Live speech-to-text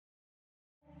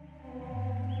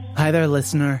Hi there,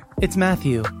 listener. It's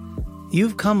Matthew.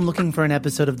 You've come looking for an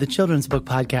episode of the Children's Book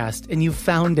Podcast, and you've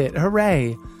found it.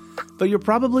 Hooray! But you're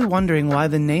probably wondering why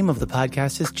the name of the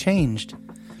podcast has changed.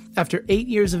 After 8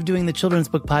 years of doing the Children's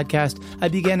Book Podcast, I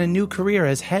began a new career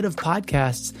as head of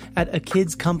podcasts at A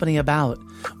Kids Company About,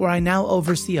 where I now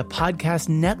oversee a podcast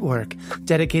network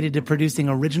dedicated to producing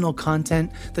original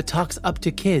content that talks up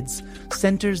to kids,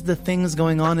 centers the things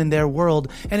going on in their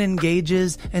world, and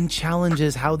engages and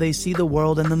challenges how they see the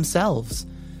world and themselves.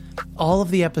 All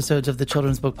of the episodes of the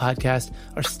Children's Book Podcast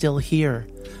are still here.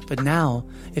 But now,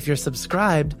 if you're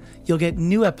subscribed, you'll get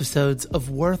new episodes of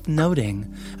Worth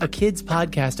Noting, a kids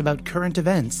podcast about current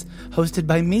events, hosted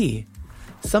by me.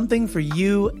 Something for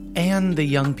you and the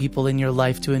young people in your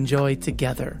life to enjoy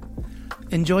together.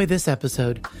 Enjoy this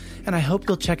episode, and I hope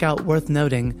you'll check out Worth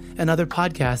Noting and other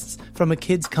podcasts from A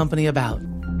Kids Company About.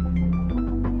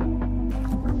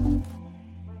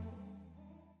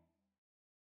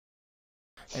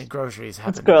 And groceries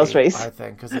happen groceries. To be our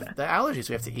thing, because the allergies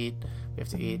we have to eat,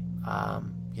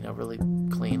 really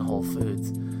clean whole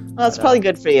foods. Well, it's probably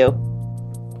good for you.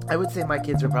 I would say my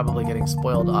kids are probably getting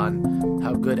spoiled on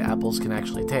how good apples can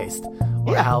actually taste,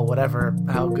 or how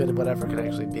good whatever can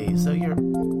actually be. So you're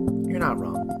not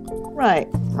wrong. Right.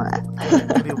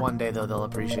 Maybe one day though they'll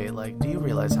appreciate, do you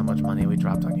realize how much money we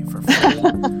dropped on you for food?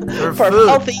 for food.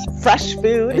 Healthy, fresh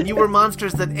food. And you were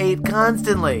monsters that ate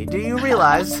constantly. Do you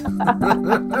realize?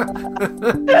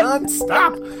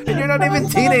 Non-stop. And you're not even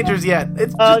teenagers yet.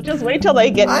 It's just wait till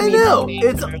they get to I be know.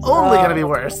 teenagers. It's only going to be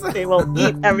worse. They will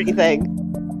eat everything.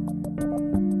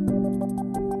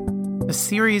 A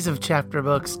series of chapter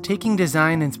books taking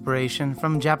design inspiration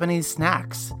from Japanese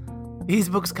snacks. These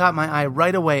books caught my eye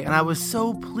right away, and I was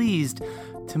so pleased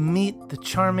to meet the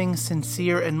charming,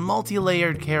 sincere, and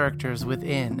multi-layered characters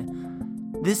within.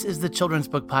 This is the Children's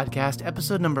Book Podcast,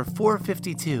 episode number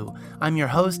 452. I'm your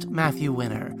host, Matthew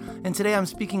Winner, and today I'm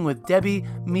speaking with Debbie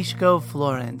Michiko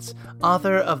Florence,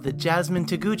 author of the Jasmine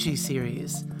Taguchi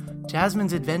series.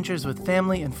 Jasmine's adventures with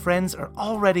family and friends are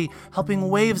already helping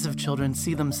waves of children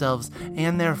see themselves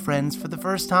and their friends for the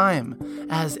first time,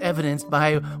 as evidenced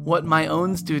by what my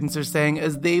own students are saying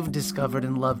as they've discovered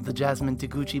and loved the Jasmine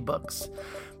Taguchi books.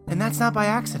 And that's not by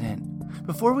accident.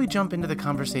 Before we jump into the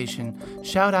conversation,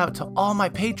 shout out to all my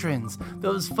patrons,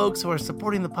 those folks who are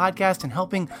supporting the podcast and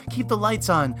helping keep the lights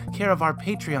on, care of our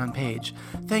Patreon page.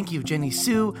 Thank you, Jenny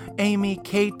Sue, Amy,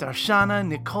 Kate, Darshana,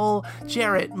 Nicole,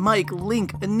 Jarrett, Mike,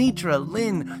 Link, Anitra,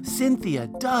 Lynn, Cynthia,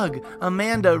 Doug,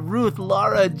 Amanda, Ruth,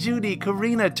 Laura, Judy,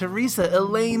 Karina, Teresa,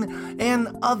 Elaine,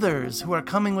 and others who are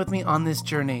coming with me on this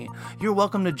journey. You're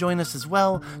welcome to join us as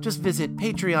well. Just visit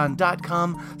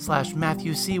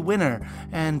patreon.com/MatthewCWinner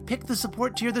and pick the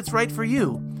support tier that's right for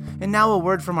you. And now a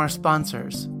word from our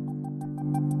sponsors.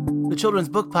 The Children's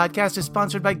Book Podcast is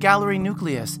sponsored by Gallery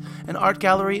Nucleus, an art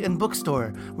gallery and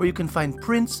bookstore where you can find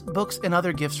prints, books, and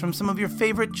other gifts from some of your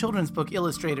favorite children's book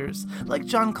illustrators like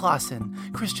John Clausen,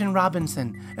 Christian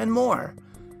Robinson, and more.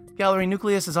 Gallery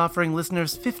Nucleus is offering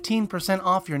listeners 15%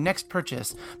 off your next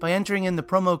purchase by entering in the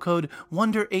promo code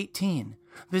WONDER18.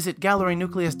 Visit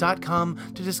GalleryNucleus.com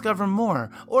to discover more,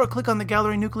 or click on the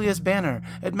Gallery Nucleus banner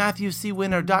at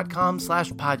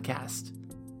MatthewCWinner.com/podcast.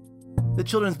 The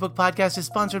Children's Book Podcast is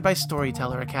sponsored by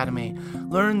Storyteller Academy.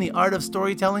 Learn the art of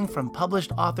storytelling from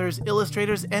published authors,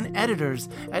 illustrators, and editors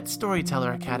at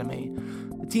Storyteller Academy.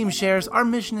 The team shares our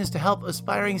mission is to help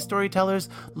aspiring storytellers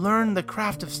learn the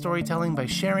craft of storytelling by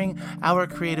sharing our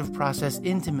creative process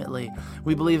intimately.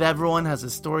 We believe everyone has a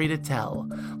story to tell.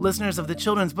 Listeners of the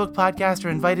Children's Book Podcast are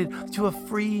invited to a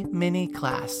free mini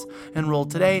class. Enroll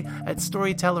today at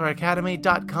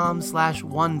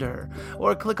StorytellerAcademy.com/wonder,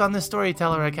 or click on the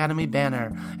Storyteller Academy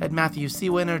banner at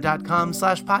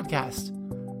MatthewCWinner.com/podcast.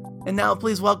 And now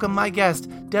please welcome my guest,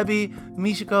 Debbie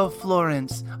Michiko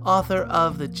Florence, author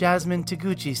of the Jasmine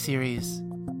Taguchi series.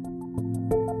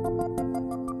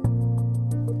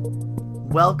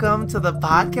 Welcome to the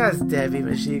podcast, Debbie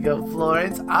Michiko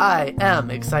Florence. I am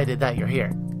excited that you're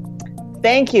here.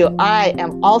 Thank you. I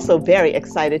am also very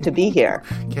excited to be here.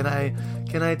 Can I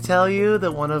tell you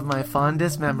that one of my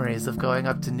fondest memories of going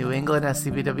up to New England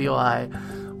SCBWI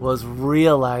was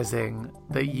realizing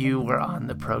that you were on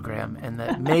the program, and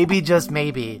that maybe, just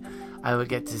maybe, I would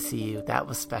get to see you. That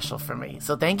was special for me.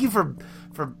 So thank you for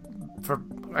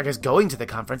I guess going to the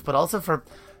conference, but also for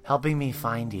helping me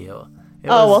find you.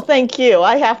 Well, thank you.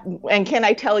 And can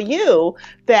I tell you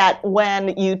that when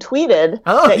you tweeted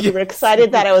you were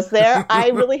excited that I was there,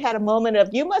 I really had a moment of,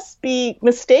 you must be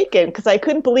mistaken, because I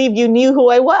couldn't believe you knew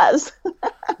who I was.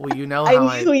 Well, you know how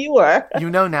I knew who you were. You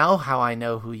know now how I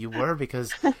know who you were,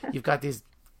 because you've got these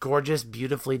gorgeous,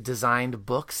 beautifully designed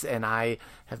books, and I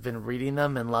have been reading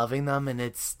them and loving them. And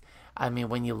it's, I mean,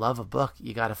 when you love a book,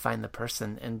 you got to find the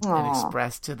person and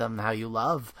express to them how you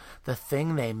love the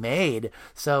thing they made.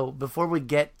 So before we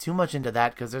get too much into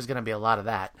that, because there's going to be a lot of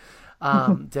that,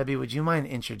 Debbie, would you mind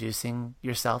introducing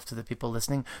yourself to the people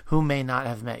listening who may not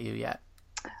have met you yet?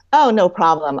 Oh, no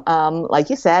problem. Like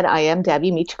you said, I am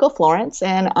Debbie Michiko Florence,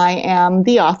 and I am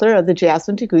the author of the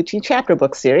Jasmine Taguchi chapter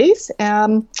book series.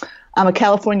 I'm a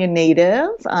California native.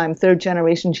 I'm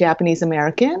third-generation Japanese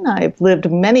American. I've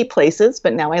lived many places,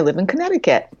 but now I live in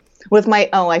Connecticut with my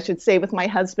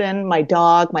husband, my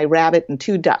dog, my rabbit, and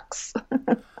 2 ducks.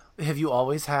 Have you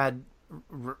always had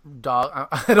dog?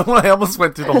 I almost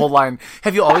went through the whole line.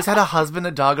 Have you always had a husband,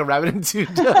 a dog, a rabbit, and 2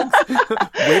 ducks?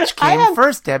 Which came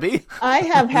first, Debbie? I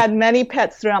have had many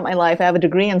pets throughout my life. I have a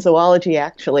degree in zoology,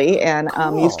 actually, and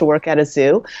used to work at a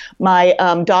zoo. My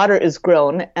daughter is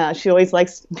grown. She always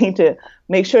likes me to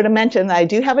make sure to mention that I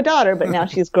do have a daughter, but now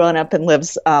she's grown up and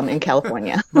lives in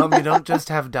California. Mom, you don't just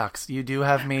have ducks. You do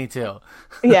have me, too.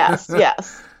 Yes.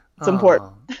 It's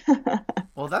important.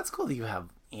 Well, that's cool that you have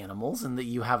animals and that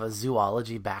you have a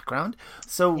zoology background.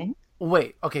 So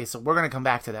wait, okay, so we're going to come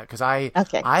back to that because I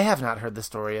have not heard the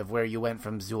story of where you went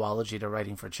from zoology to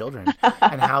writing for children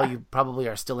and how you probably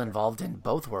are still involved in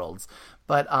both worlds.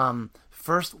 But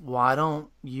first, why don't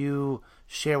you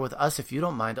share with us, if you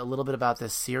don't mind, a little bit about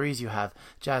this series you have,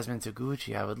 Jasmine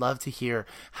Taguchi. I would love to hear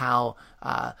how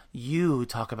you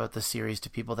talk about the series to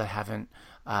people that haven't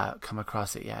come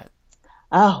across it yet.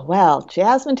 Oh, well,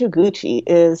 Jasmine Taguchi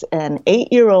is an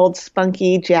 8-year-old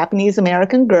spunky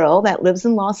Japanese-American girl that lives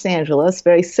in Los Angeles,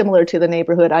 very similar to the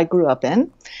neighborhood I grew up in.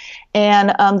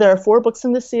 And there are 4 books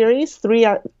in the series. 3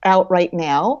 are out right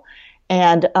now.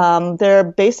 And they're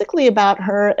basically about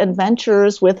her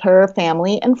adventures with her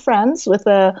family and friends with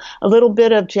a little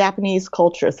bit of Japanese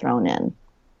culture thrown in.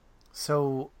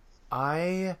 So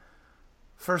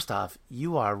first off,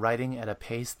 you are writing at a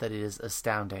pace that is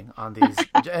astounding on these.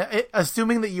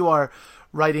 Assuming that you are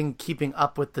writing keeping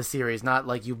up with the series, not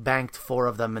like you banked 4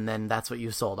 of them and then that's what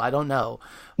you sold. I don't know.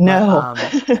 No.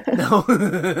 But,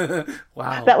 no.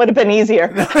 Wow. That would have been easier.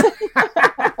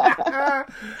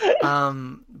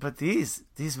 But these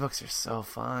books are so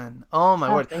fun. Oh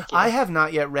my word. I have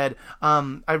not yet read.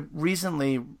 I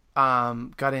recently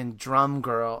got in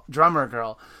Drummer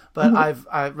Girl. But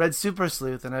I've read Super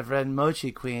Sleuth and I've read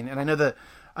Mochi Queen, and I know that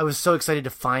I was so excited to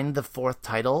find the 4th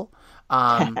title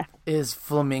is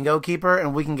Flamingo Keeper,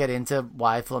 and we can get into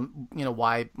why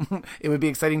it would be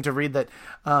exciting to read that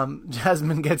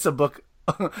Jasmine gets a book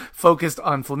focused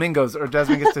on flamingos, or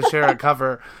Jasmine gets to share a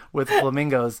cover with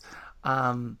flamingos.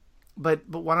 But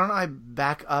why don't I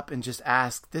back up and just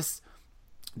ask this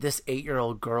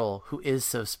 8-year-old girl who is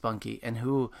so spunky and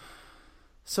who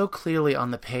so clearly on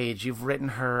the page, you've written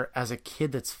her as a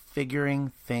kid that's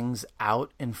figuring things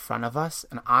out in front of us.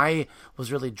 And I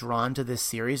was really drawn to this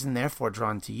series and therefore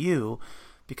drawn to you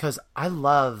because I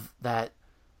love that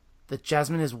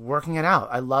Jasmine is working it out.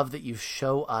 I love that you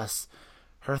show us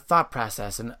her thought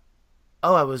process and,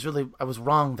 oh, I was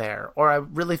wrong there, or I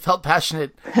really felt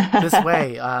passionate this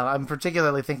way. I'm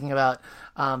particularly thinking about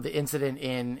the incident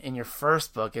in your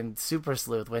first book, in Super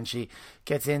Sleuth, when she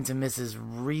gets into Mrs.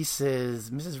 Reese,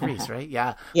 right?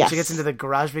 Yeah. Yes. She gets into the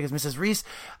garage because Mrs. Reese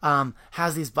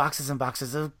has these boxes and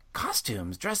boxes of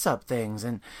costumes, dress-up things,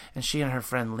 and she and her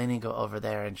friend Linny go over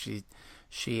there, and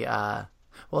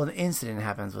an incident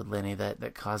happens with Linny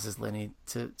that causes Linny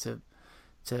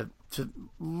to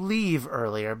leave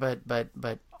earlier,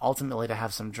 but ultimately to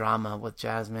have some drama with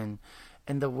Jasmine.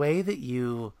 And the way that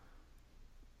you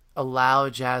allow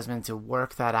Jasmine to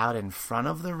work that out in front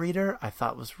of the reader, I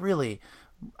thought was really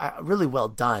well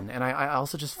done. And I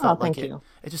also just felt like it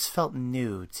just felt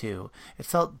new too. It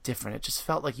felt different. It just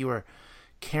felt like you were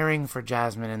caring for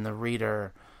Jasmine and the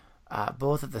reader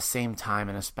both at the same time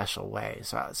in a special way.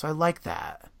 So I like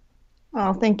that.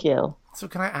 Oh, thank you. So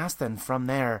can I ask then from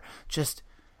there, just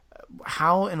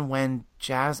how and when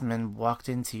Jasmine walked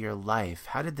into your life,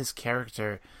 how did this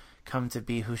character come to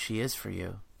be who she is for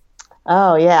you?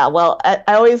 Oh, yeah. Well, I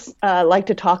always like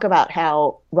to talk about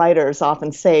how writers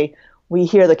often say we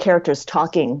hear the characters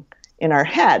talking in our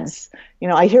heads. You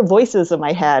know, I hear voices in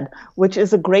my head, which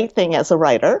is a great thing as a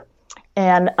writer.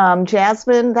 And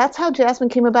Jasmine, that's how Jasmine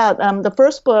came about. The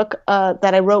first book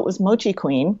that I wrote was Mochi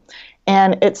Queen,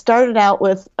 and it started out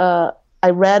with I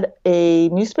read a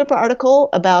newspaper article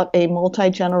about a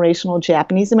multi-generational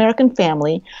Japanese-American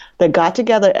family that got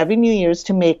together every New Year's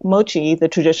to make mochi the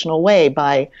traditional way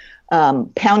by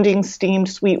pounding steamed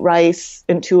sweet rice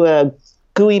into a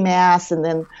gooey mass and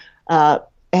then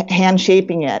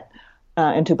hand-shaping it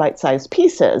into bite-sized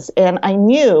pieces. And I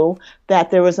knew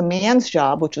that there was a man's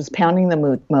job, which was pounding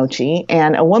the mochi,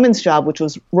 and a woman's job, which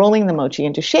was rolling the mochi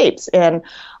into shapes. And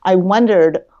I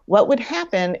wondered what would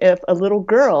happen if a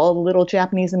little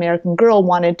Japanese American girl,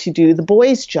 wanted to do the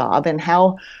boy's job, and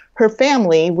how her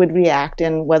family would react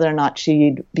and whether or not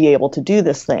she'd be able to do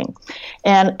this thing.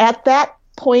 And at that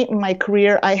point in my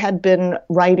career, I had been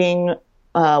writing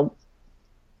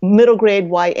middle grade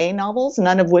YA novels,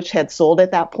 none of which had sold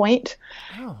at that point.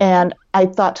 Oh. And I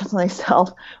thought to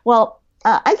myself, well,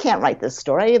 I can't write this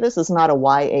story. This is not a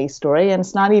YA story, and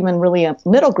it's not even really a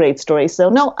middle grade story. So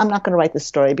no, I'm not going to write this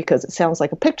story because it sounds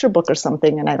like a picture book or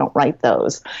something, and I don't write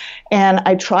those. And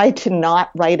I tried to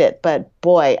not write it, but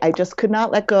boy, I just could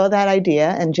not let go of that idea.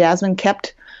 And Jasmine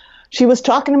she was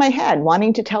talking to my head,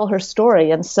 wanting to tell her story.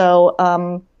 And so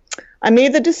I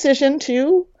made the decision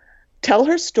to tell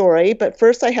her story, but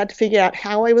first I had to figure out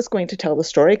how I was going to tell the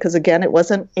story, because again, it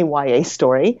wasn't a YA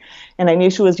story, and I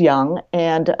knew she was young,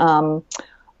 and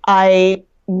I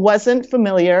wasn't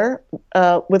familiar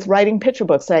with writing picture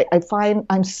books. I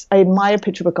admire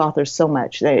picture book authors so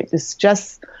much. It's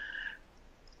just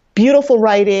beautiful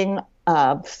writing,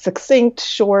 succinct,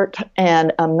 short,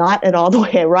 and not at all the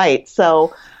way I write.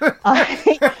 So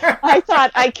I thought,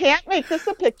 I can't make this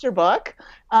a picture book.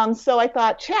 So I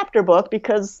thought chapter book,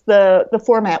 because the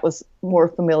format was more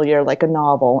familiar, like a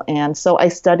novel. And so I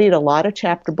studied a lot of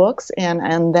chapter books,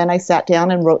 and then I sat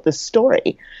down and wrote this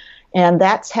story. And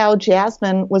that's how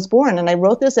Jasmine was born. And I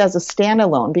wrote this as a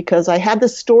standalone because I had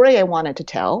this story I wanted to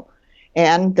tell,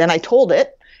 and then I told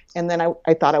it, and then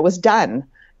I thought I was done.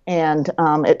 And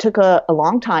it took a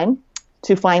long time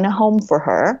to find a home for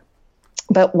her.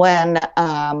 But when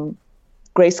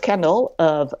Grace Kendall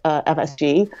of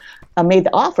FSG made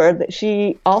the offer, that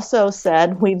she also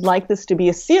said, we'd like this to be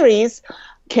a series.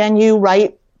 Can you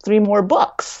write 3 more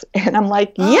books? And I'm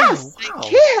like, yes, wow.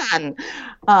 I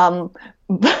can.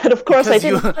 But of course, because I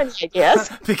didn't have any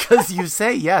ideas. Because you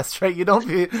say yes, right?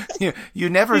 You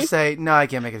never say, no, I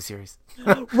can't make a series.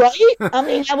 Right? I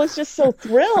mean, I was just so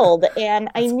thrilled. And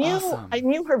I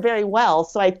knew her very well.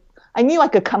 So I knew I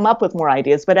could come up with more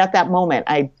ideas. But at that moment,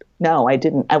 I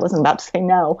didn't. I wasn't about to say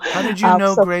no. How did you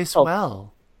know Grace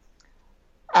well?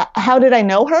 How did I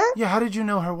know her? Yeah, how did you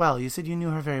know her well? You said you knew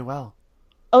her very well.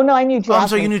 Oh, no, I knew Jasmine. Oh, I'm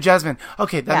sorry, you knew Jasmine.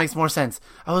 Okay, that makes more sense.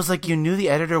 I was like, you knew the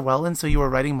editor well, and so you were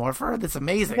writing more for her? That's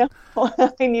amazing. No,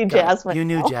 I knew Jasmine. You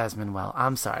knew Jasmine well.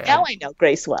 I'm sorry. Now I know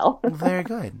Grace well. Very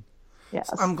good. Yes.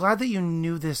 So I'm glad that you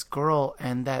knew this girl,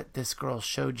 and that this girl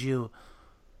showed you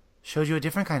a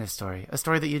different kind of story. A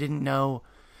story that you didn't know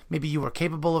maybe you were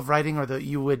capable of writing, or that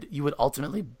you would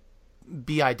ultimately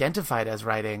be identified as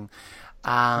writing.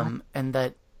 And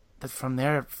that from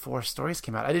there 4 stories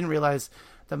came out. I didn't realize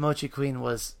that Mochi Queen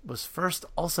was first,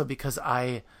 also because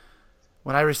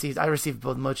when I received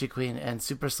both Mochi Queen and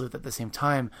Super Sleuth at the same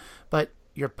time, but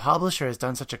your publisher has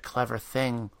done such a clever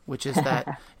thing, which is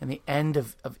that in the end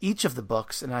of each of the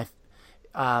books, and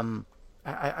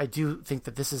I do think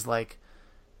that this is like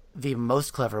the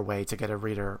most clever way to get a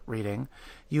reader reading,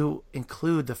 you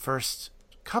include the first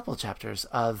couple chapters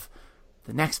of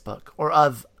the next book, or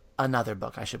of another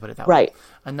book, I should put it that way.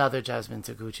 Another Jasmine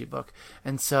Taguchi book.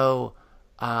 And so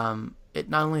it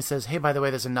not only says, hey, by the way,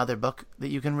 there's another book that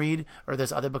you can read, or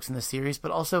there's other books in the series,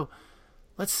 but also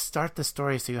let's start the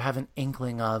story so you have an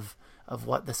inkling of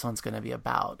what this one's going to be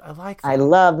about. I like that. I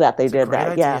love that they did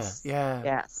that. Idea. Yes. Yeah.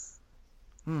 Yes.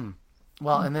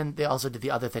 Well, and then they also did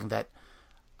the other thing that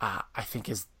I think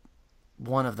is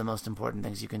one of the most important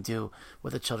things you can do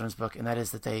with a children's book, and that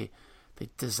is that they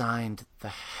designed the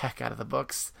heck out of the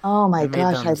books. Oh my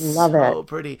gosh, I love it. So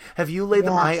pretty. Have you laid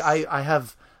them?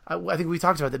 I think we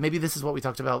talked about that. Maybe this is what we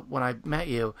talked about when I met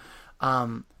you.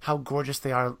 How gorgeous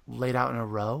they are laid out in a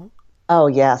row. Oh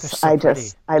yes, so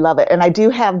I love it. And I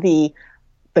do have the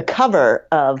cover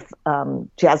of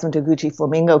Jasmine Taguchi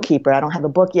Flamingo Keeper. I don't have the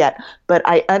book yet, but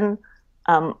I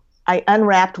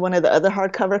unwrapped one of the other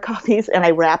hardcover copies, and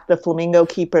I wrapped the Flamingo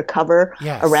Keeper cover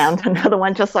around another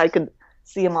one just so I could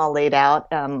see them all laid out.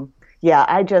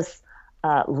 I just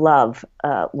love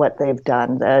what they've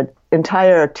done. The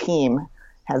entire team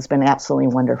has been absolutely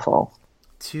wonderful.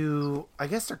 To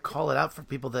call it out for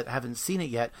people that haven't seen it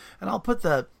yet, and I'll put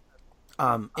the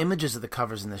images of the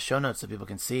covers in the show notes so people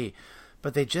can see,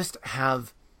 but they just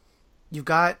have, you've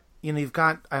got,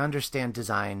 I understand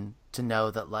design to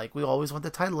know that, like, we always want the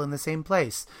title in the same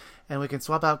place, and we can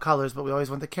swap out colors, but we always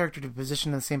want the character to be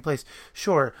positioned in the same place.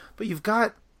 Sure, but you've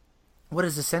got what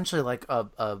is essentially like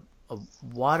a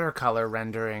watercolor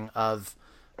rendering of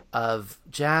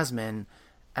Jasmine,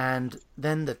 and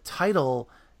then the title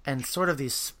and sort of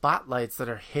these spotlights that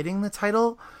are hitting the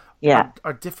title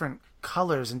are different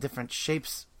colors and different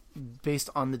shapes based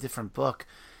on the different book,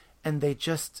 and they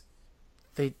just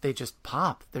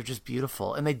pop. They're just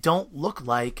beautiful, and they don't look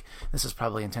like, this is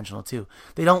probably intentional too,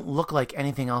 they don't look like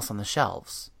anything else on the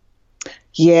shelves.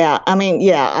 Yeah, I mean,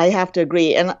 yeah, I have to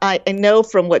agree. And I know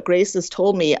from what Grace has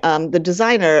told me, the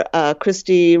designer,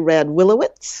 Christy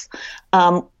Radwilowitz,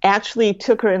 actually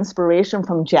took her inspiration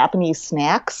from Japanese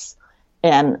snacks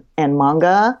and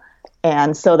manga.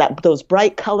 And so that those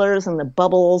bright colors and the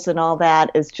bubbles and all that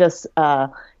is just,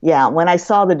 when I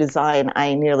saw the design,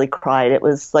 I nearly cried. It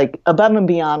was like above and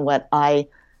beyond what I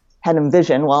had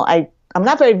envisioned. Well, I'm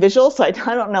not very visual, so I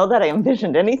don't know that I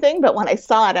envisioned anything. But when I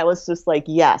saw it, I was just like,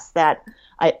 yes, that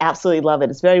I absolutely love it.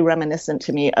 It's very reminiscent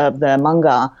to me of the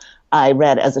manga I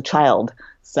read as a child.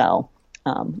 So,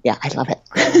 I love it.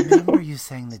 I remember you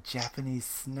saying the Japanese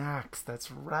snacks.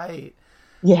 That's right.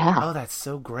 Yeah. Oh, that's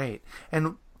so great.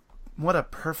 And what a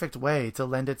perfect way to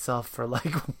lend itself for,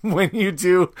 like, when you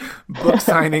do book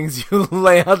signings, you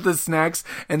lay out the snacks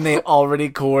and they already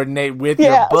coordinate with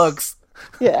your books.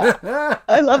 Yeah,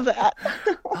 I love that.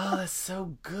 Oh, that's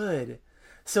so good.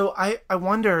 So I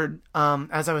wondered,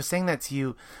 as I was saying that to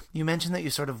you, you mentioned that you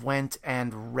sort of went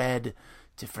and read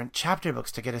different chapter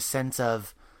books to get a sense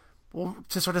of, well,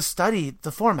 to sort of study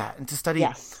the format and to study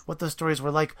what those stories were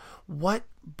like. What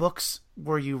books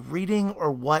were you reading,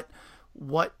 or what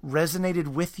resonated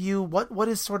with you? What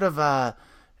is sort of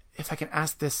if I can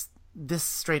ask this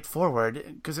straightforward,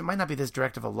 because it might not be this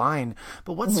direct of a line,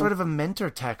 but what's sort of a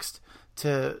mentor text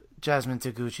to Jasmine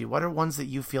Taguchi? What are ones that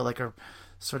you feel like are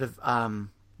sort of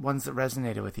ones that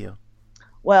resonated with you?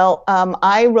 Well,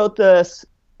 I wrote this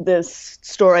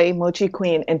story, Mochi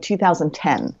Queen, in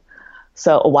 2010,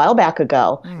 so a while back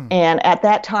ago. And at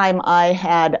that time, I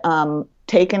had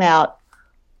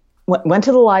went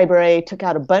to the library, took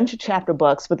out a bunch of chapter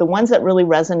books, but the ones that really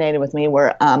resonated with me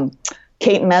were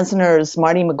Kate Mesner's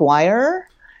Marty McGuire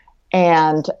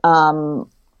and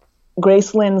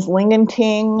Grace Lynn's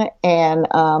Lingenting, and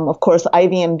of course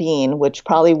Ivy and Bean, which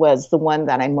probably was the one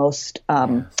that I most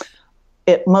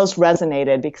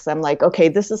resonated, because I'm like, okay,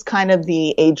 this is kind of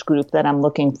the age group that I'm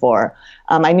looking for.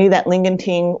 I knew that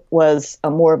Lingenting was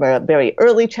more of a very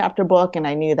early chapter book, and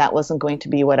I knew that wasn't going to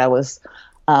be what I was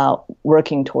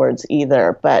working towards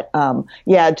either. But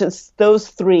just those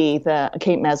three, the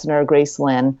Kate Mesner, Grace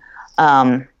Lynn,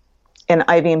 and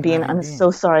Ivy and Bean. I'm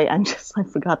so sorry. I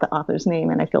forgot the author's name,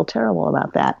 and I feel terrible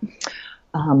about that.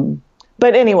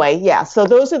 But anyway, so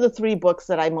those are the three books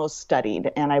that I most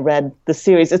studied, and I read the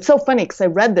series. It's so funny because I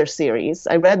read their series.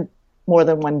 I read more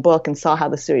than one book and saw how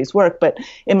the series worked, but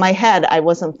in my head, I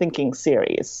wasn't thinking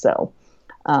series. So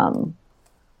now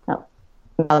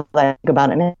that I think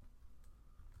about it,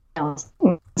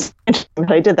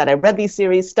 but I did that. I read these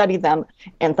series, studied them,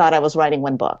 and thought I was writing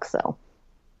one book. So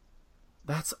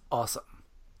that's awesome.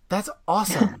 That's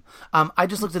awesome. I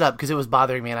just looked it up because it was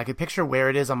bothering me, and I could picture where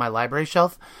it is on my library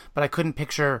shelf, but I couldn't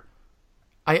picture.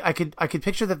 I could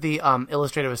picture that the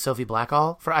illustrator was Sophie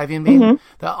Blackall for Ivy and Bean.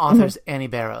 The author's Annie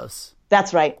Barrows.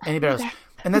 That's right. Annie Barrows,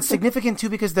 and that's significant too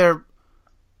because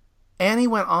Annie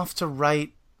went off to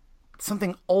write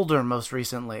something older most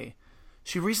recently.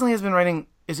 She recently has been writing.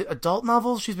 Is it adult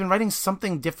novels? She's been writing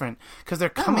something different because they're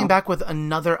coming back with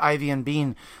another Ivy and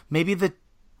Bean, maybe the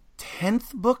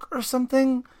 10th book or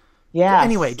something. Yeah.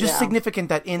 Anyway, just significant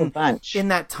that in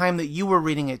that time that you were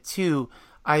reading it too,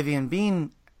 Ivy and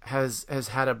Bean has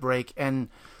had a break. And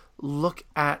look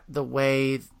at the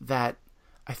way that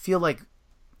I feel like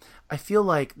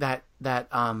that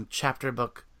chapter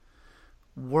book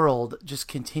world just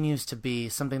continues to be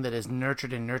something that is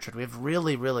nurtured and nurtured. We have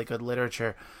really, really good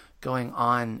literature going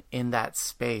on in that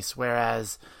space.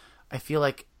 Whereas I feel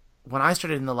like when I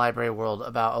started in the library world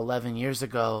about 11 years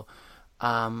ago,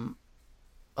 a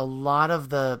lot of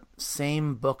the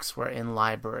same books were in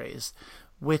libraries,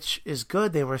 which is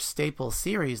good. They were staple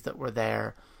series that were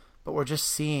there, but we're just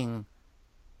seeing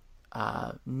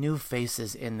new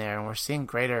faces in there, and we're seeing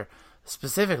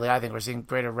specifically, I think we're seeing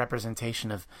greater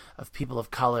representation of people of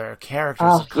color,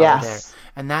 characters of color there.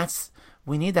 And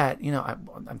we need that,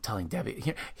 I'm telling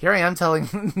Debbie, here I am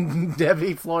telling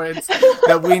Debbie Florence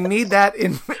that we need that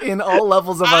in all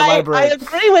levels of our library. I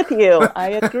agree with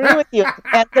you.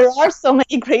 And there are so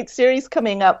many great series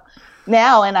coming up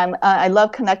now, and I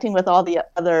love connecting with all the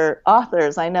other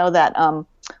authors. I know that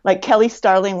like Kelly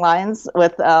Starling Lyons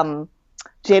with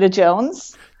Jada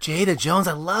Jones. Jada Jones,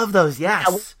 I love those,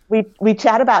 yes. Yeah, we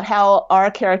chat about how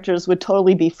our characters would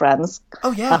totally be friends.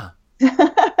 Oh, yeah.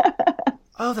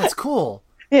 Oh, that's cool.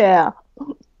 Yeah.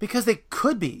 Because they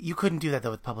could be. You couldn't do that,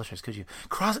 though, with publishers, could you?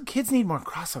 Kids need more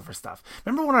crossover stuff.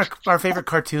 Remember when our favorite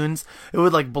cartoons, it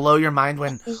would, like, blow your mind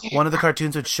when one of the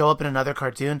cartoons would show up in another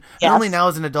cartoon? Yes. And only now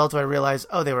as an adult do I realize,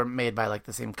 they were made by, like,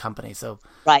 the same company. So,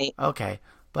 right. Okay.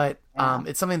 But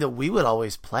it's something that we would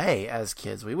always play as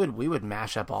kids. We would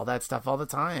mash up all that stuff all the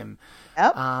time.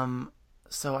 Yep.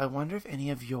 So I wonder if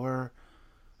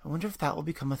I wonder if that will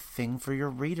become a thing for your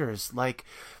readers. Like,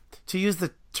 to use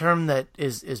the term that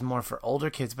is more for older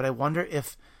kids, but I wonder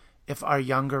if our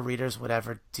younger readers would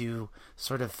ever do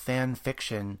sort of fan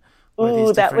fiction where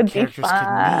these different characters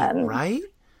could meet, right?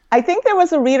 I think there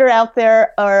was a reader out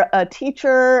there or a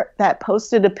teacher that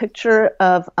posted a picture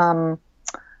of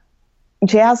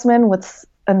Jasmine with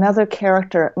another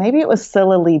character. Maybe it was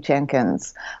Cilla Lee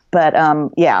Jenkins. But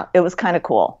it was kind of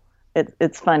cool.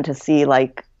 It's fun to see,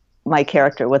 like, my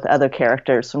character with other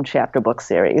characters from chapter book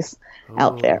series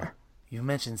out there. You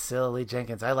mentioned Cilla Lee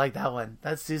Jenkins. I like that one.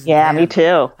 That's Susan. Yeah, Tan. Me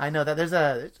too. I know that there's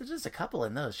just a couple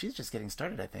in those. She's just getting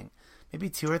started, I think. Maybe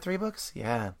 2 or 3 books?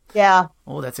 Yeah. Yeah.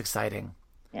 Oh, that's exciting.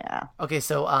 Yeah. Okay,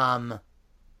 so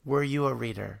were you a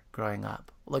reader growing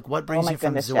up? Like, what brings you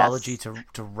from zoology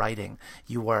to writing?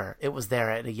 You were. It was there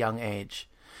at a young age.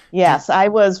 Yes, I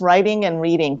was writing and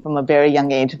reading from a very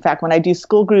young age. In fact, when I do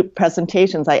school group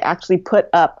presentations, I actually put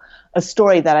up a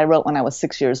story that I wrote when I was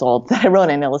 6 years old, that I wrote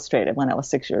and illustrated when I was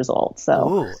 6 years old.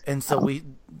 So, and so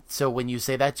so when you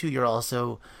say that too, you're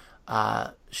also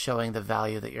showing the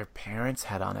value that your parents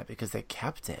had on it because they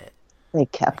kept it. They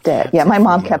kept it. Yeah, my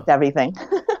mom kept everything.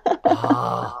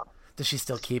 Does she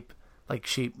still keep, like,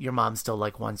 your mom still,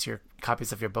 like, wants your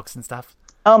copies of your books and stuff?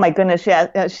 Oh my goodness,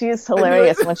 yeah, she is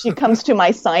hilarious. When she comes to my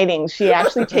signings, she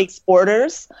actually takes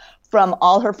orders from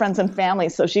all her friends and family.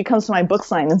 So she comes to my book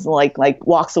signings and like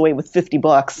walks away with 50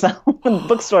 books. So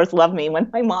bookstores love me when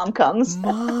my mom comes.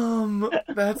 Mom,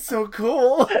 that's so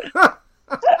cool.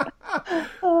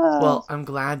 Well, I'm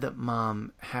glad that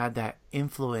Mom had that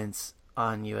influence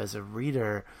on you as a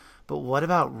reader. But what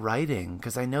about writing?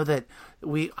 Because I know that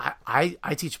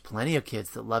I teach plenty of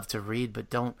kids that love to read but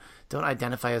don't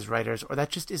identify as writers, or that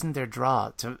just isn't their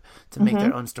draw to make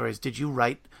their own stories. Did you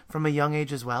write from a young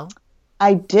age as well?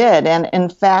 I did, and in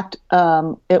fact,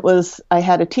 I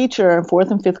had a teacher in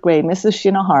 4th and 5th grade, Mrs.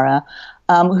 Shinohara,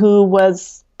 who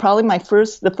was probably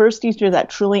the first teacher that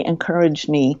truly encouraged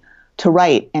me to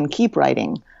write and keep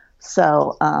writing.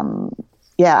 So.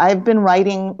 Yeah, I've been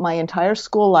writing my entire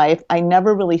school life. I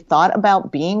never really thought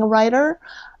about being a writer.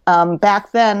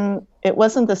 Back then, it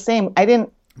wasn't the same. I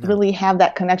didn't really have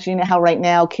that connection. You know how right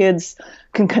now kids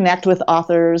can connect with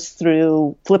authors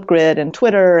through Flipgrid and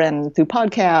Twitter and through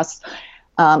podcasts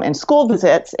and school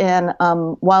visits. And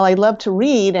while I love to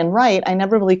read and write, I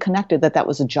never really connected that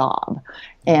was a job.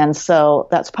 And so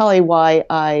that's probably why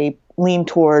I leaned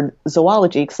toward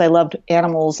zoology, because I loved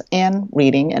animals and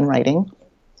reading and writing.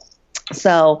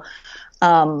 So,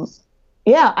 I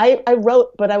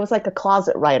wrote, but I was like a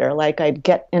closet writer. Like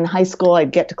in high school,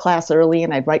 I'd get to class early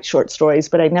and I'd write short stories,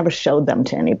 but I never showed them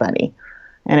to anybody.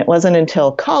 And it wasn't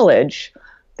until college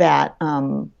that,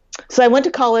 so I went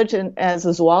to college as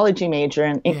a zoology major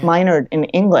and minored in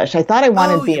English. I thought I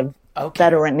wanted to be a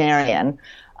veterinarian.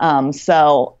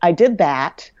 So I did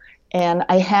that, and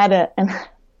I had and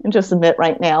just admit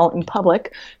right now in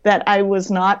public that I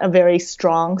was not a very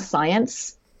strong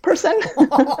science person.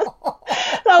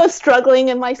 I was struggling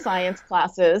in my science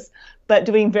classes, but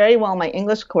doing very well in my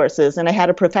English courses. And I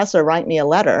had a professor write me a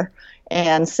letter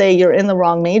and say, you're in the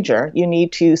wrong major. You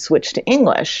need to switch to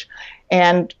English.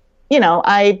 And,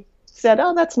 I said,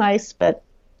 oh, that's nice, but,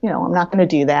 I'm not going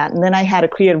to do that. And then I had a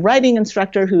creative writing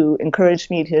instructor who encouraged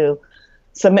me to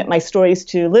submit my stories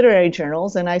to literary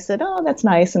journals. And I said, oh, that's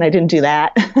nice. And I didn't do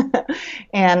that.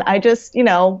 And I just,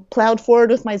 plowed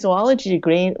forward with my zoology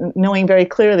degree, knowing very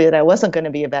clearly that I wasn't going to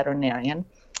be a veterinarian.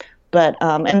 But,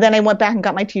 and then I went back and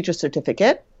got my teacher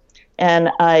certificate. And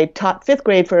I taught 5th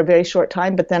grade for a very short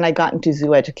time, but then I got into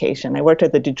zoo education. I worked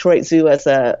at the Detroit Zoo as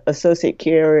an associate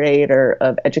curator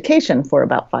of education for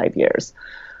about 5 years.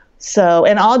 So,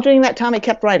 and all during that time, I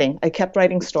kept writing. I kept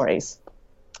writing stories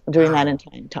during that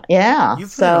entire time. Yeah.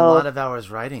 You've put in a lot of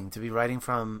hours writing, to be writing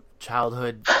from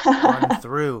childhood on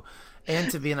through,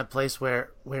 and to be in a place where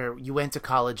you went to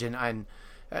college and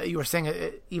you were saying,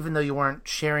 even though you weren't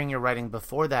sharing your writing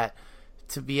before that,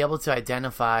 to be able to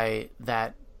identify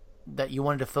that you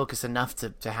wanted to focus enough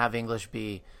to have English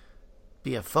be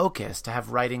a focus, to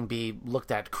have writing be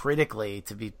looked at critically,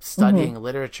 to be studying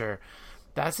literature,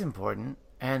 that's important.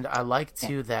 And I like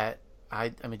too that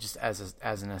I mean, just as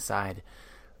an aside,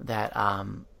 that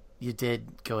you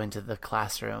did go into the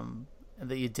classroom,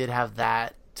 that you did have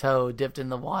that toe dipped in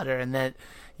the water, and that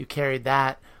you carried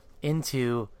that.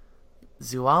 into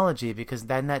zoology, because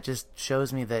then that just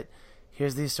shows me that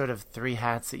here's these sort of three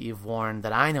hats that you've worn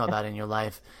that I know about in your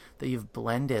life, that you've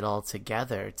blended all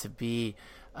together to be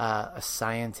a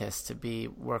scientist, to be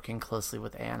working closely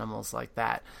with animals like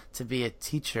that, to be a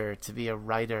teacher, to be a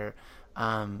writer.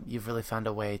 You've really found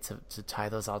a way to tie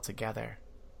those all together.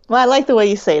 Well, I like the way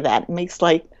you say that. It makes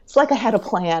it's like I had a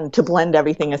plan to blend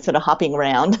everything instead of hopping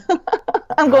around.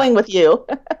 I'm going with you.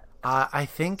 I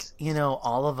think,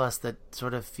 all of us that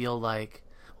sort of feel like,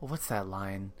 well, what's that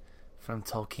line from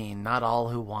Tolkien? Not all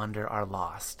who wander are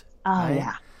lost. Oh,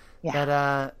 right?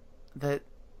 Yeah. That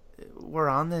we're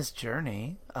on this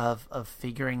journey of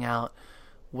figuring out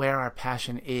where our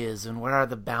passion is and where are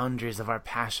the boundaries of our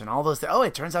passion. All those things. Oh,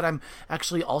 it turns out I'm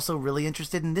actually also really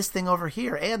interested in this thing over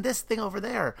here and this thing over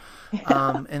there.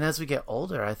 And as we get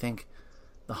older, I think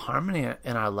the harmony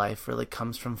in our life really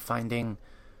comes from finding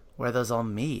where those all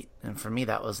meet. And for me,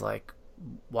 that was like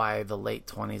why the late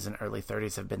 20s and early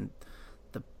 30s have been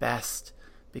the best,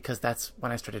 because that's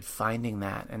when I started finding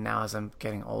that. And now as I'm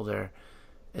getting older,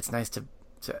 it's nice to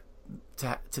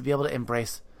be able to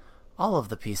embrace all of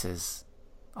the pieces,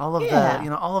 all of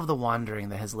the all of the wandering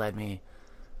that has led me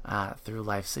through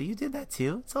life. So you did that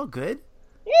too. It's all good.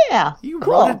 Yeah, you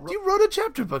cool. wrote a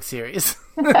chapter book series.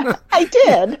 I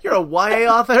did. You're a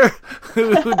YA author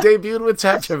who debuted with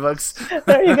chapter books.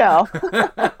 There you go.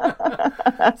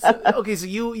 So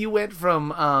you went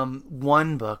from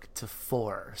 1 book to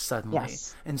 4 suddenly,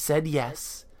 and said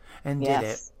yes and did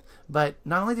it. But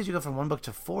not only did you go from 1 book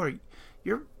to 4,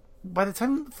 by the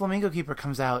time Flamingo Keeper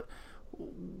comes out,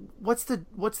 what's the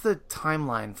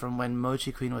timeline from when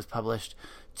Mochi Queen was published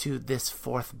to this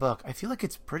 4th book? I feel like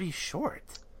it's pretty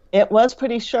short. It was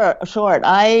pretty short.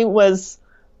 I was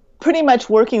pretty much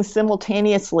working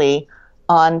simultaneously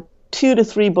on 2 to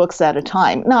 3 books at a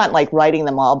time. Not like writing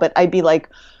them all, but I'd be like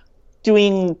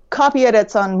doing copy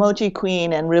edits on Mochi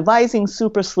Queen and revising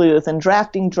Super Sleuth and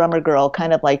drafting Drummer Girl,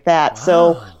 kind of like that. Wow.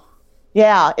 So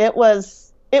yeah, it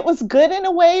was good in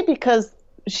a way because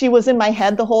she was in my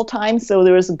head the whole time, so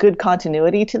there was a good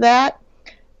continuity to that.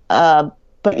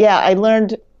 But yeah, I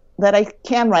learned that I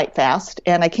can write fast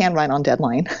and I can write on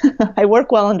deadline. I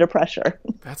work well under pressure.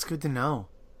 That's good to know.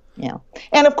 Yeah.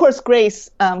 And of course,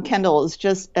 Grace Kendall is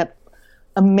just an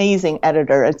amazing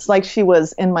editor. It's like she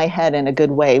was in my head in a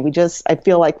good way. I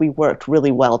feel like we worked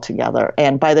really well together.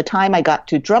 And by the time I got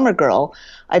to Drummer Girl,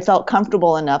 I felt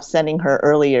comfortable enough sending her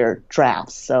earlier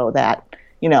drafts so that,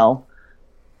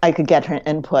 I could get her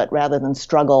input rather than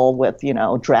struggle with,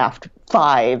 draft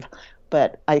 5,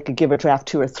 but I could give her draft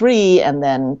 2 or 3 and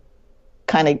then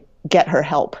kind of get her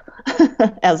help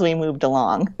as we moved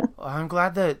along. Well, I'm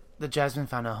glad that Jasmine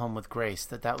found a home with Grace,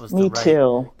 that was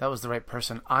that was the right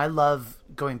person. I love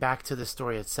going back to the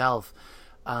story itself,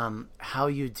 how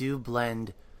you do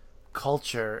blend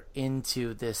culture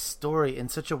into this story in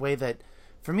such a way that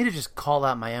for me to just call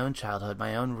out my own childhood,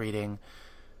 my own reading,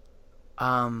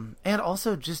 and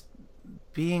also just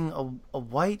being a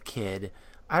white kid,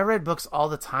 I read books all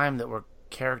the time that were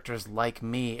characters like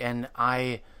me, and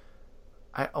I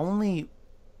only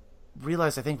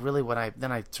realized, I think, really when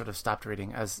I sort of stopped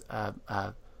reading as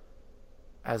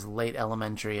late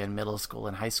elementary and middle school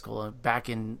and high school, and back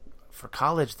in for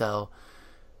college though.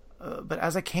 But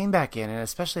as I came back in, and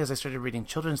especially as I started reading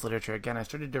children's literature again, I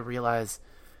started to realize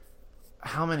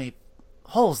how many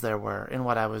holes there were in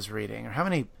what I was reading, or how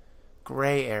many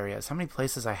gray areas, how many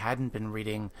places I hadn't been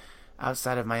reading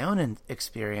outside of my own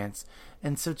experience.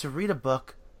 And so to read a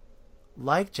book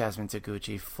like Jasmine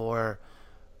Taguchi for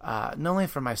not only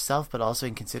for myself but also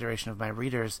in consideration of my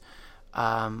readers,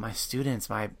 my students,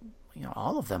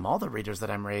 all of them, all the readers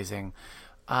that I'm raising,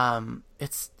 I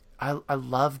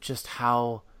love just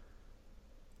how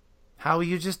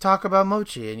you just talk about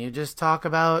Mochi, and you just talk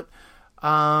about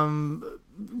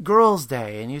Girls'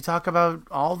 Day, and you talk about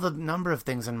all the number of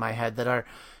things in my head that are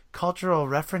cultural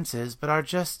references but are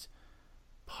just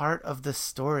part of the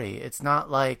story. It's not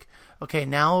like, okay,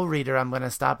 now reader, I'm going to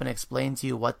stop and explain to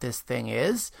you what this thing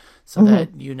is so that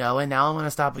and now I'm going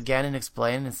to stop again and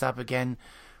explain and stop again.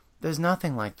 There's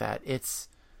nothing like that. This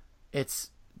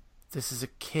is a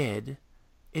kid.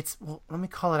 Let me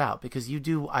call it out, because you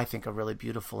do, I think, a really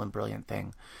beautiful and brilliant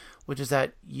thing, which is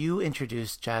that you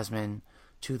introduce Jasmine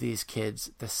to these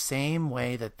kids the same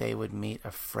way that they would meet a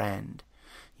friend.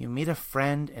 You meet a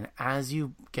friend, and as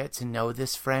you get to know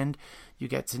this friend, you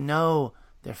get to know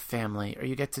their family, or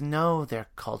you get to know their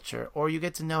culture, or you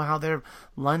get to know how their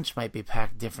lunch might be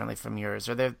packed differently from yours,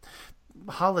 or their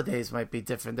holidays might be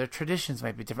different, their traditions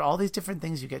might be different, all these different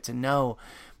things you get to know.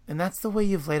 And that's the way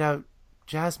you've laid out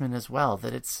Jasmine as well,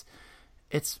 that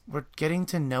we're getting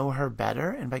to know her better,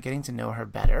 and by getting to know her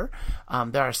better,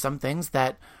 there are some things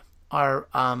that are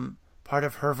part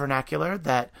of her vernacular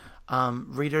that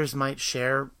readers might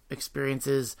share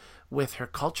experiences with her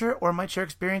culture, or might share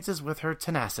experiences with her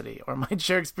tenacity, or might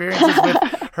share experiences with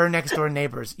her next door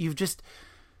neighbors.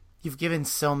 You've given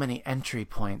so many entry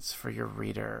points for your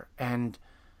reader, and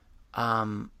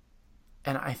I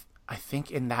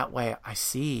think in that way I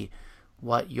see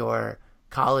what your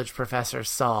college professor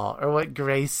saw, or what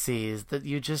Grace sees, that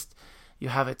you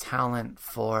have a talent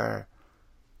for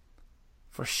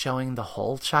showing the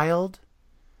whole child.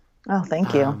 Oh,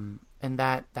 thank you. And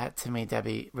that to me,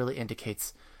 Debbie, really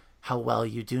indicates how well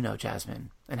you do know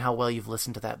Jasmine, and how well you've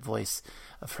listened to that voice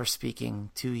of her speaking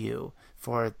to you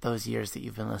for those years that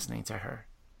you've been listening to her.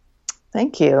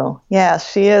 Thank you. Yeah,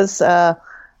 she is.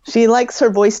 She likes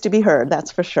her voice to be heard.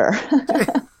 That's for sure.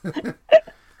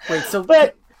 Wait, so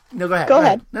but no, go ahead. Go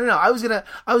ahead. No. I was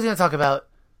gonna talk about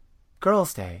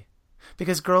Girls' Day,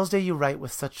 because Girls' Day you write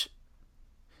with such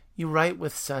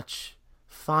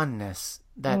fondness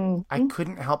that I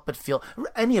couldn't help but feel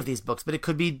any of these books, but it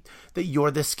could be that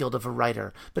you're this skilled of a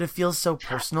writer, but it feels so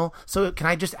personal. So can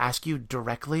I just ask you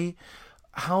directly,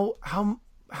 how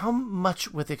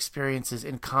much with experiences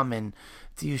in common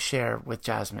do you share with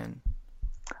Jasmine?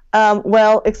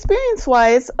 Well,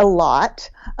 experience-wise, a lot.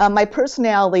 My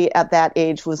personality at that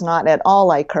age was not at all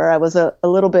like her. I was a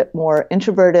little bit more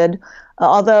introverted,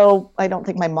 although I don't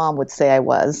think my mom would say I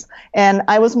was. And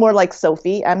I was more like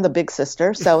Sophie. I'm the big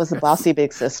sister, so I was the bossy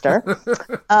big sister.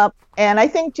 And I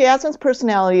think Jasmine's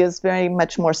personality is very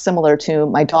much more similar to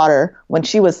my daughter when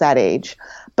she was that age.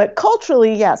 But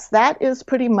culturally, yes, that is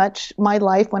pretty much my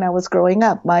life when I was growing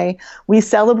up. We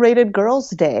celebrated Girls'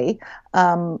 Day.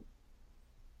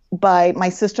 By my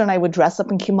sister and I would dress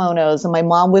up in kimonos, and my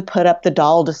mom would put up the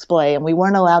doll display, and we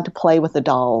weren't allowed to play with the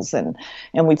dolls, and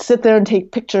we'd sit there and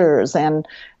take pictures, and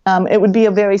it would be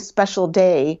a very special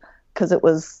day because it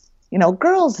was,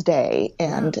 Girls' Day.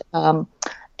 And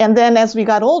then as we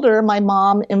got older, my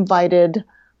mom invited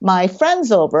my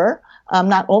friends over,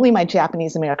 not only my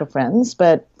Japanese American friends,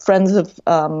 but friends of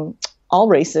all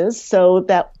races, so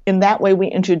that in that way we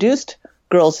introduced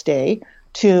Girls' Day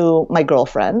to my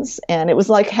girlfriends, and it was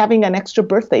like having an extra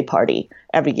birthday party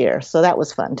every year. So that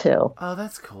was fun too. Oh,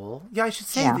 that's cool. Yeah, I should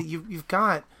say that you've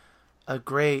got a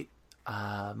great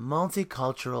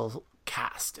multicultural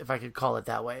cast, if I could call it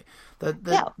that way.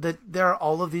 That there are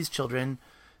all of these children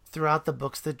throughout the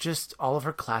books, that just all of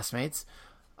her classmates,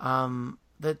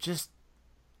 that just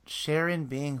share in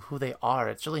being who they are.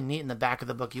 It's really neat. In the back of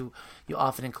the book, you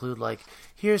often include, like,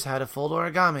 here's how to fold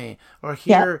origami, or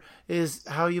here is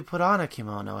how you put on a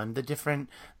kimono, and the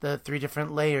 3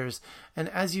 different layers. And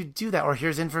as you do that, or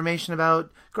here's information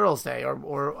about Girls' Day,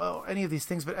 or any of these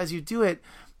things. But as you do it,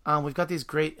 we've got these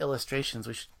great illustrations.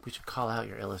 We should call out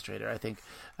your illustrator, I think.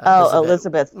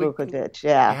 Elizabeth Vukovic.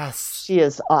 Yeah. Yes. She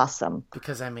is awesome.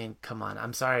 Because, I mean, come on.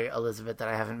 I'm sorry, Elizabeth, that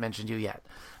I haven't mentioned you yet,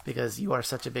 because you are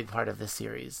such a big part of this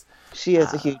series. She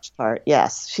is a huge part.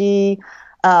 Yes. She,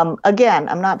 again,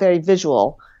 I'm not very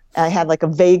visual. I had like a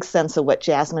vague sense of what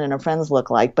Jasmine and her friends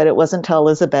look like, but it wasn't until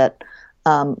Elizabeth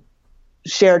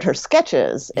shared her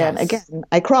sketches. Yes. And again,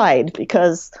 I cried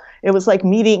because it was like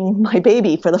meeting my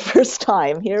baby for the first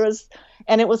time.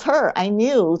 And it was her. I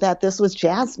knew that this was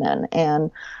Jasmine,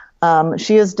 and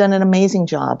she has done an amazing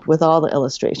job with all the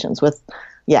illustrations, with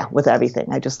everything.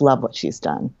 I just love what she's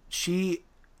done.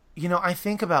 I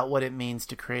think about what it means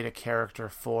to create a character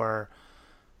for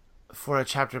a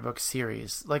chapter book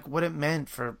series, like what it meant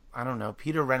for, I don't know,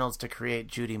 Peter Reynolds to create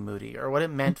Judy Moody, or what it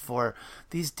meant for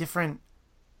these different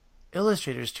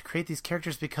illustrators to create these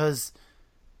characters, because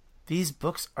these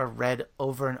books are read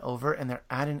over and over, and they're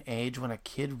at an age when a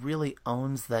kid really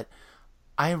owns that.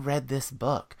 I read this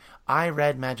book. I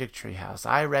read Magic Treehouse.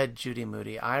 I read Judy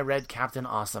Moody. I read Captain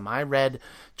Awesome. I read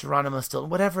Geronimo Stilton.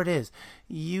 Whatever it is,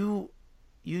 you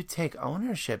take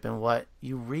ownership in what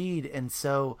you read, and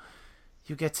so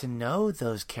you get to know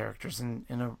those characters in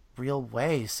a real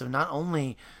way. So not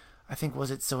only, I think,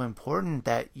 was it so important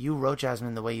that you wrote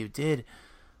Jasmine the way you did,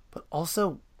 but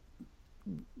also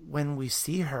when we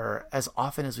see her, as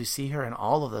often as we see her in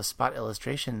all of those spot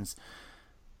illustrations,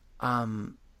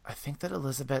 I think that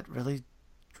Elizabeth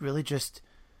really just,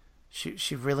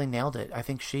 she really nailed it. I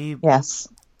think she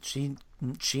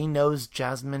knows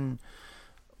Jasmine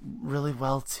really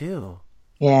well too.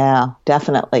 Yeah,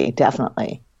 definitely.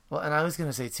 Well, and I was going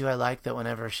to say too, I like that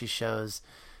whenever she shows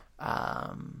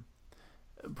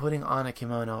putting on a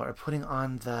kimono, or putting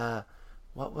on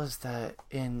what was that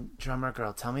in Drummer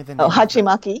Girl? Tell me the name. Oh,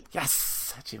 Hachimaki.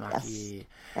 Yes, Hachimaki.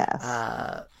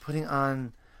 Yes. Putting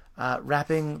on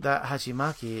wrapping the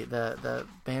hachimaki, the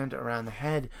band around the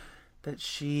head, that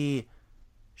she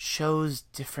shows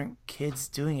different kids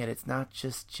doing it. It's not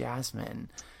just Jasmine.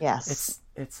 Yes.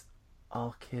 It's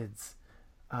all kids.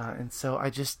 And so I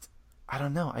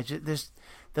don't know. There's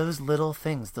those little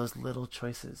things, those little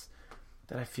choices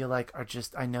that I feel like are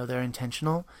just, I know they're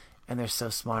intentional and they're so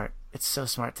smart. It's so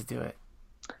smart to do it.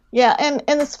 Yeah. And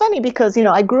it's funny because,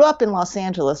 I grew up in Los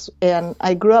Angeles and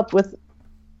I grew up with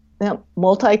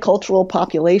multicultural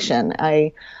population.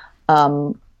 It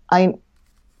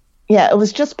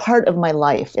was just part of my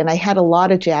life. And I had a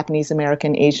lot of Japanese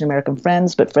American, Asian American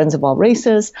friends, but friends of all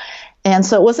races. And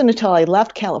so it wasn't until I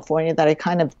left California that I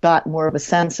kind of got more of a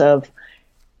sense of,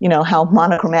 how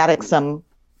monochromatic some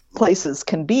places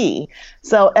can be.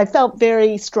 So I felt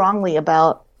very strongly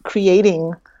about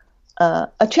creating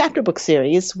a chapter book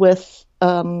series with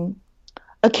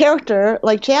a character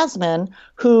like Jasmine,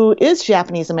 who is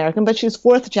Japanese American, but she's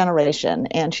fourth generation,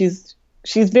 and she's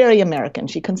very American.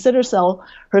 She considers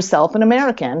herself an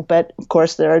American, but of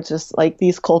course there are just like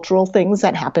these cultural things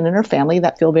that happen in her family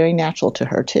that feel very natural to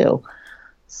her too.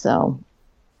 So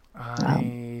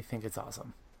I think it's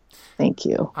awesome. Thank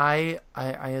you. I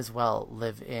as well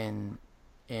live in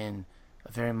a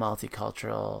very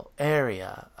multicultural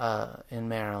area in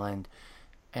Maryland,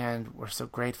 and we're so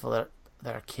grateful that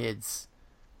our kids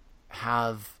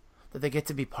that they get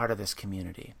to be part of this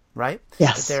community, right?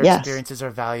 Yes. That their experiences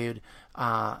are valued,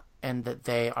 and that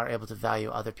they are able to value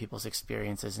other people's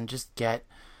experiences and just get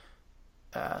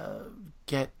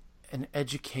an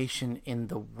education in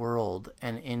the world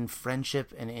and in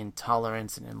friendship and in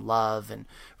tolerance and in love and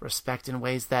respect in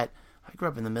ways that I grew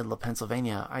up in the middle of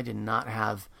Pennsylvania. I did not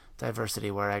have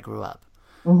diversity where I grew up.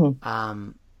 Mm-hmm.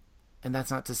 And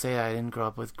that's not to say I didn't grow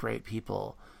up with great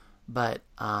people, but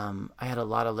I had a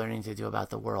lot of learning to do about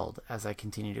the world as I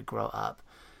continue to grow up.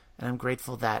 And I'm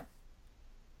grateful that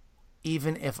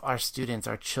even if our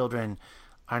children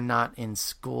are not in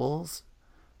schools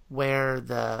where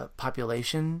the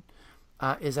population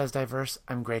is as diverse,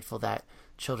 I'm grateful that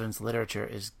children's literature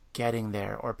is getting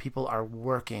there, or people are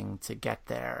working to get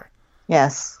there.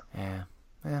 Yes. Yeah.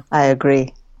 I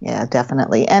agree. Yeah,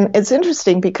 definitely. And it's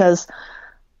interesting because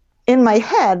in my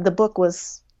head, the book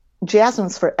was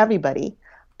Jasmine's for everybody.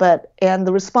 And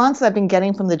the response I've been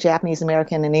getting from the Japanese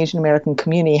American and Asian American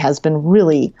community has been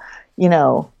really,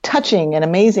 touching and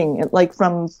amazing. Like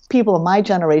from people of my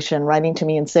generation writing to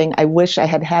me and saying, I wish I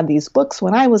had had these books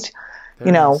when I was,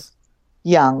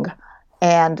 young.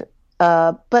 And,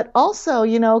 but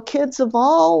also, kids of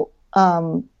all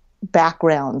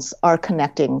backgrounds are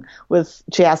connecting with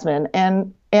Jasmine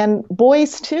and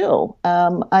boys too.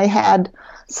 I had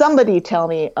somebody tell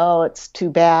me, oh, it's too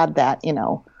bad that,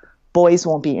 boys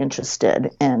won't be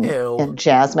interested in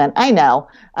Jasmine. I know.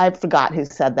 I forgot who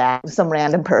said that. Some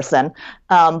random person.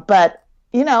 But,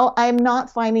 I'm not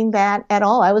finding that at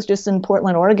all. I was just in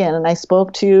Portland, Oregon, and I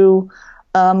spoke to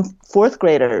fourth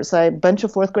graders, a bunch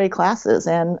of fourth grade classes.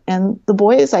 And the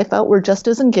boys I felt were just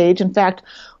as engaged. In fact,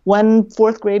 one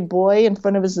fourth grade boy in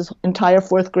front of his entire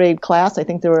fourth grade class, I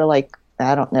think there were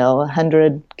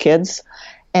 100 kids.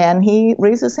 And he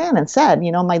raised his hand and said,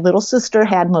 my little sister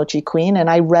had Mochi Queen and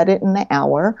I read it in an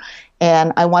hour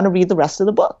and I want to read the rest of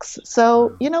the books.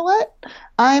 So, you know what?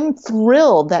 I'm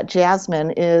thrilled that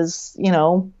Jasmine is,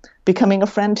 becoming a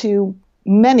friend to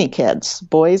many kids,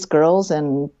 boys, girls,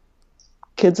 and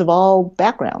kids of all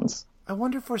backgrounds. I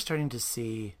wonder if we're starting to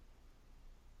see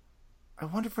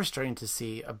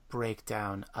a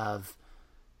breakdown of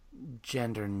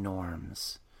gender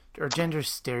norms or gender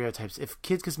stereotypes. If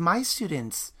kids, because my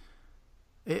students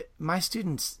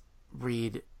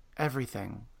read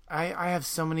everything. I have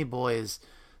so many boys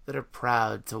that are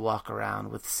proud to walk around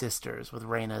with sisters, with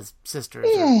Reina's sisters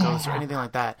or ghosts or anything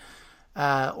like that,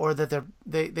 or that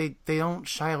they don't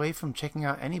shy away from checking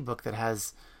out any book that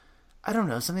has, I don't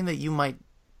know, something that you might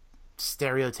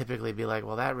stereotypically be like,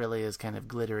 well, that really is kind of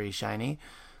glittery, shiny,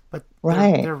 but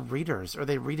they're readers, or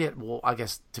they read it. Well, I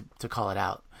guess to call it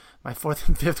out. My 4th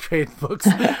and 5th grade books,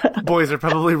 boys are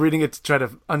probably reading it to try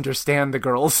to understand the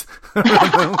girls.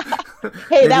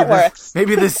 Hey, that works.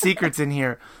 Maybe the secret's in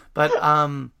here, but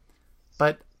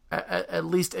at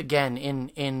least again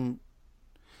in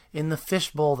the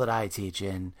fishbowl that I teach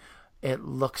in, it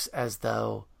looks as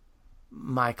though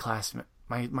my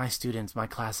students, my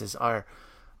classes are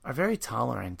very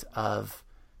tolerant of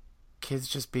kids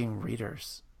just being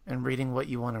readers and reading what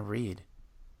you want to read.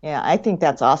 Yeah, I think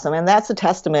that's awesome. And that's a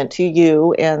testament to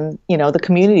you and, the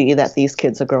community that these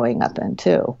kids are growing up in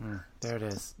too. There it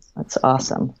is. That's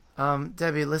awesome.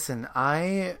 Debbie, listen,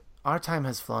 our time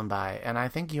has flown by, and I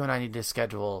think you and I need to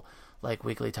schedule like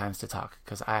weekly times to talk,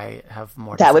 because I have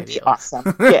more to That say would to be you.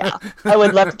 awesome. Yeah. I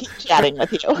would love to keep chatting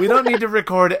with you. We don't need to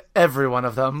record every one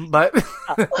of them, but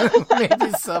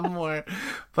maybe some more.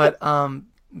 But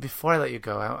before I let you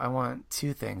go, I want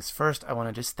two things. First, I want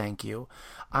to just thank you.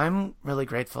 I'm really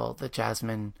grateful that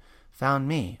Jasmine found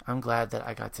me. I'm glad that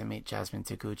I got to meet Jasmine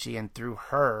Taguchi, and through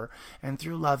her and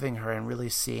through loving her and really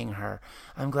seeing her,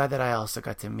 I'm glad that I also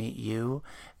got to meet you,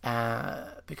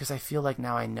 because I feel like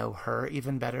now I know her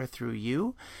even better through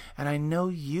you, and I know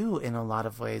you in a lot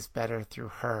of ways better through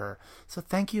her. So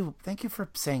thank you for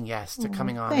saying yes to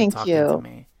coming on and talking to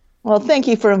me. Well, thank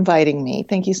you for inviting me.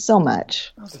 Thank you so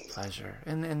much. It was a pleasure.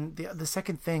 And the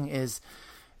second thing is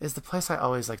the place I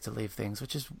always like to leave things,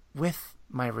 which is with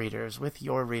my readers, with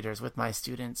your readers, with my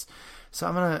students. So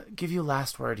I'm going to give you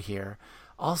last word here.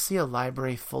 I'll see a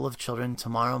library full of children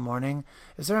tomorrow morning.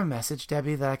 Is there a message,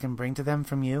 Debbie, that I can bring to them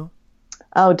from you?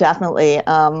 Oh, definitely.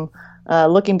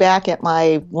 Looking back at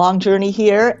my long journey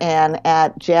here and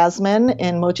at Jasmine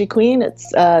in Mochi Queen,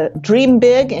 it's dream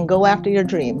big and go after your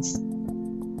dreams.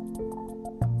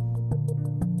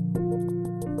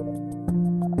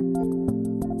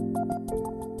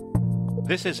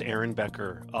 This is Aaron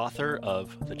Becker, author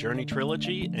of The Journey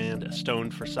Trilogy and A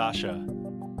Stone for Sasha.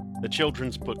 The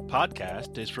Children's Book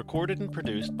Podcast is recorded and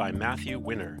produced by Matthew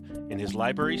Winner in his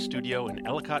library studio in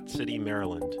Ellicott City,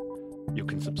 Maryland. You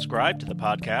can subscribe to the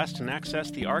podcast and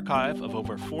access the archive of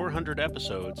over 400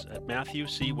 episodes at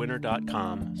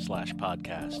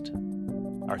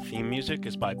matthewcwinner.com/podcast. Our theme music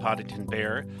is by Poddington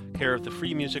Bear, care of the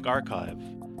Free Music Archive.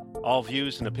 All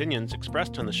views and opinions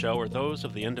expressed on the show are those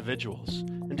of the individuals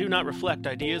and do not reflect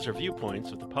ideas or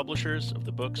viewpoints of the publishers of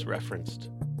the books referenced.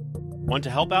 Want to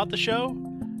help out the show?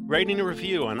 Writing a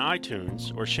review on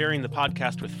iTunes or sharing the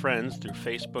podcast with friends through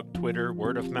Facebook, Twitter,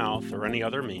 word of mouth, or any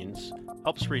other means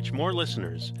helps reach more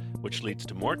listeners, which leads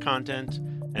to more content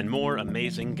and more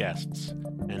amazing guests.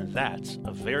 And that's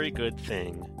a very good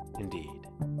thing indeed.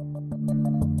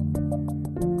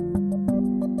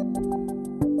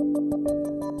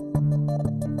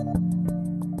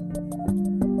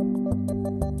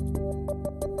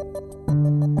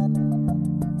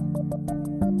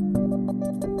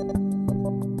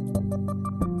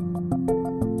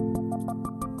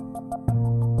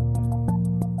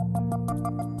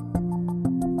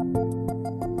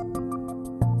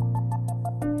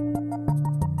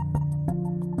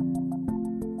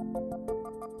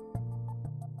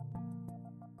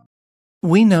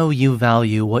 We know you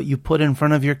value what you put in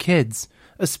front of your kids,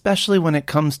 especially when it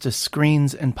comes to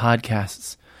screens and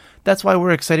podcasts. That's why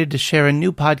we're excited to share a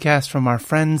new podcast from our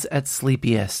friends at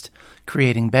Sleepiest,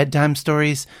 creating bedtime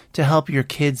stories to help your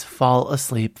kids fall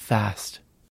asleep fast.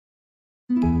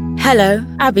 Hello,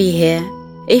 Abby here.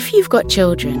 If you've got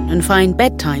children and find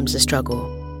bedtime's a struggle,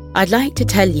 I'd like to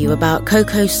tell you about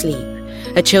Coco Sleep,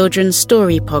 a children's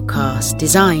story podcast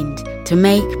designed to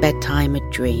make bedtime a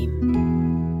dream.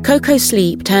 Coco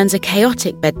Sleep turns a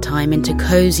chaotic bedtime into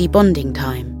cozy bonding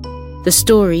time. The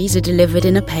stories are delivered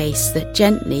in a pace that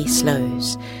gently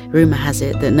slows. Rumour has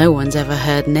it that no one's ever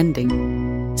heard an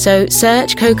ending. So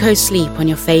search Coco Sleep on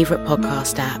your favourite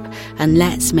podcast app and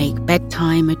let's make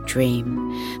bedtime a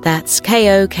dream. That's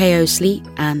KOKO Sleep,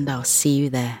 and I'll see you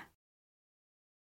there.